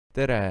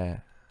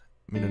Tere,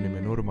 minu nimi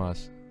on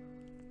URMAS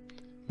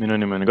Minu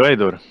nimi on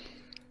KAIDUR.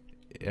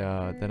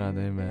 ja täna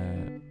teeme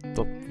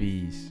top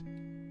 5.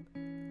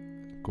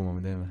 Kumma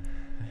me teeme?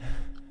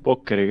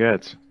 Pokeri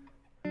Käed.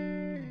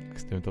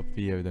 Kas teeme top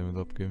 5 või teeme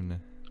top 10?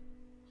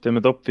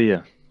 Teeme top 5.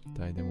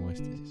 Ta ei teeme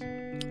uuesti siis.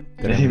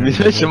 Ei, mis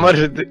asja, ma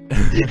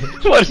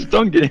arvasin,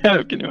 ongi nii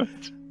jääbki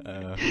niimoodi.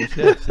 Mis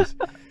jääb siis?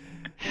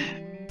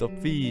 Top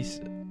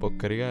 5,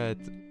 Pokeri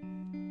Käed.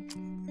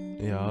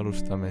 Ja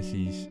alustame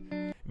siis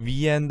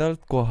 5.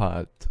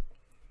 kohalt.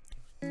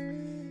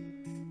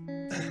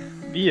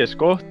 5.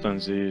 koht on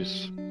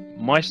siis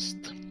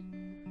mast.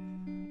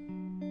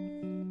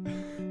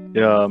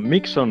 Ja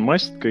miks on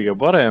mast kõige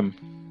parem?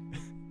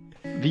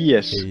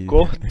 5.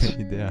 koht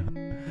ei tea.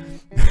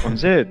 on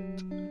see,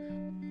 et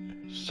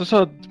sa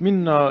saad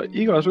minna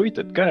iga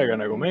suited käega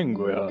nagu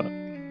mängu ja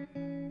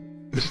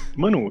lihtsalt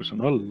mõnus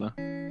on olla.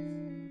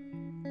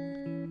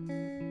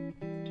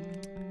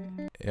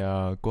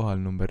 Ja kohal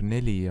number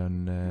 4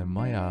 on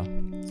maja.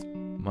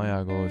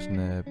 Maja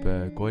koosneb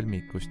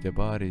kolmikust ja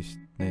paarist.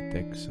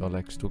 Näiteks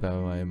oleks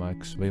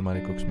tugevamaks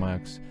võimalikuks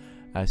majaks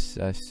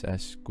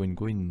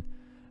kunn.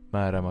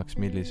 Määramaks,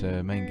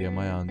 millise mängija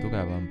maja on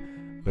tugevam.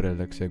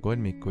 Võrreldakse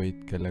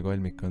kolmikuid, kelle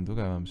kolmik on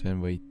tugevam, see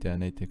on võitja.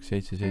 Näiteks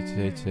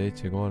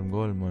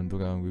 7-7-7-7-3-3 on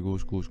tugevam kui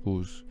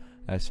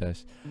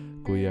 6-6-6 .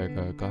 Kui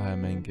aga kahe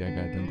mängija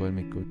käed on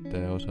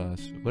kolmikute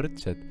osas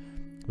võrdsed,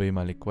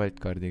 võimalik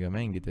wildcardiga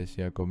mängides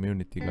ja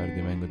community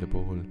kaardi mängude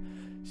puhul,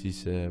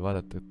 siis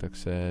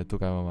vaadatakse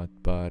tugevamat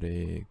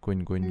paari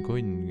kunn,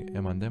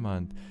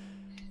 emand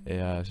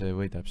ja see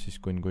võidab siis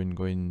kunn,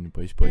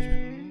 poiss.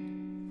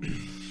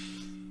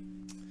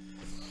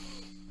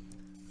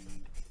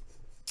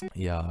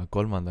 Ja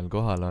 3.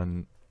 kohal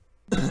on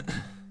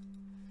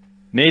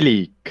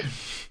nelik.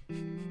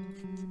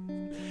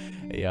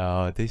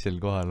 ja 2.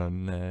 kohal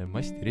on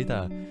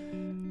mastirida.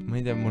 Ma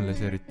ei tea, mulle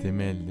see eriti ei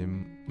meeldi.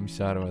 Mis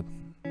sa arvad?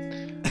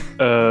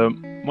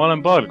 Ma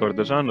olen paar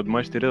korda saanud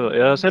mastirida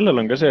ja sellel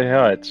on ka see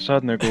hea, et sa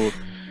saad nagu,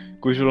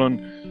 kui sul on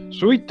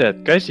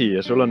suited käsi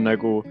ja sul on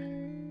nagu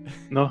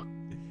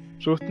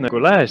suht nagu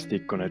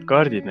lähestikku need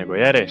kaardid nagu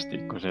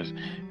järjestikuses,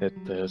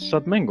 et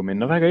saad mängu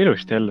minna väga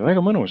ilusti jälle,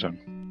 väga mõnus on.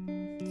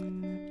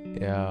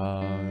 Ja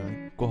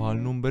kohal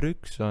number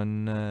 1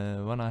 on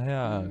vana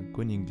hea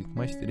kuninglik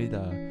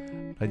mastirida,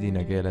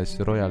 ladina keeles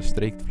Royal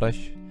Straight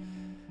Flush.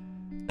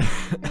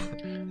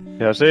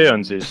 Ja see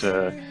on siis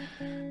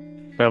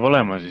peab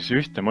olema siis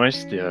ühte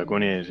masti ja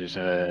kuni siis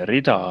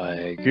rida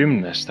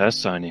 10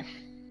 ässani.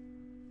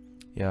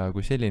 Ja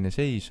kui selline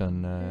seis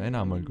on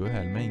enamal kui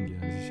ühel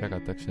mängijal, siis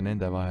jagatakse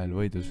nende vahel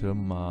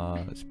võidusumma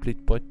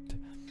split pot.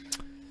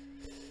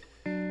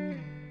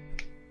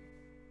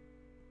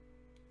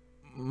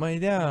 Ma ei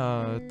tea,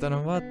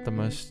 täna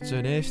vaatamast, see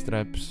oli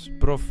eestraps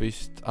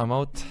profist, I'm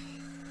out.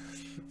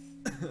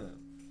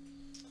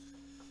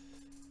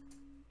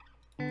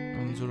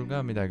 On sul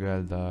ka midagi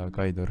öelda,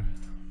 KAIDUR?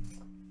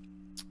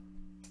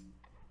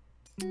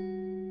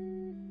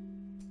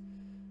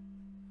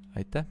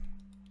 Aitäh.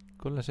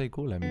 Kuule, sa ei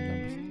kuule mind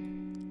lambist.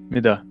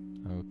 Mida?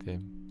 Okei.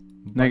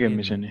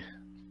 Nägemiseni.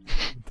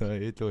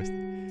 Ütle uuesti.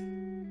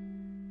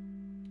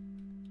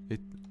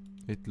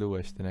 Ütle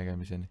uuesti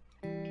nägemiseni.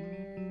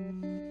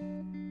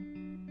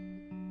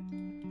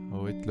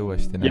 Ütle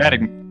uuesti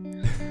nägemiseni.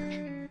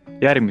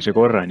 Järgmise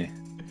korrani.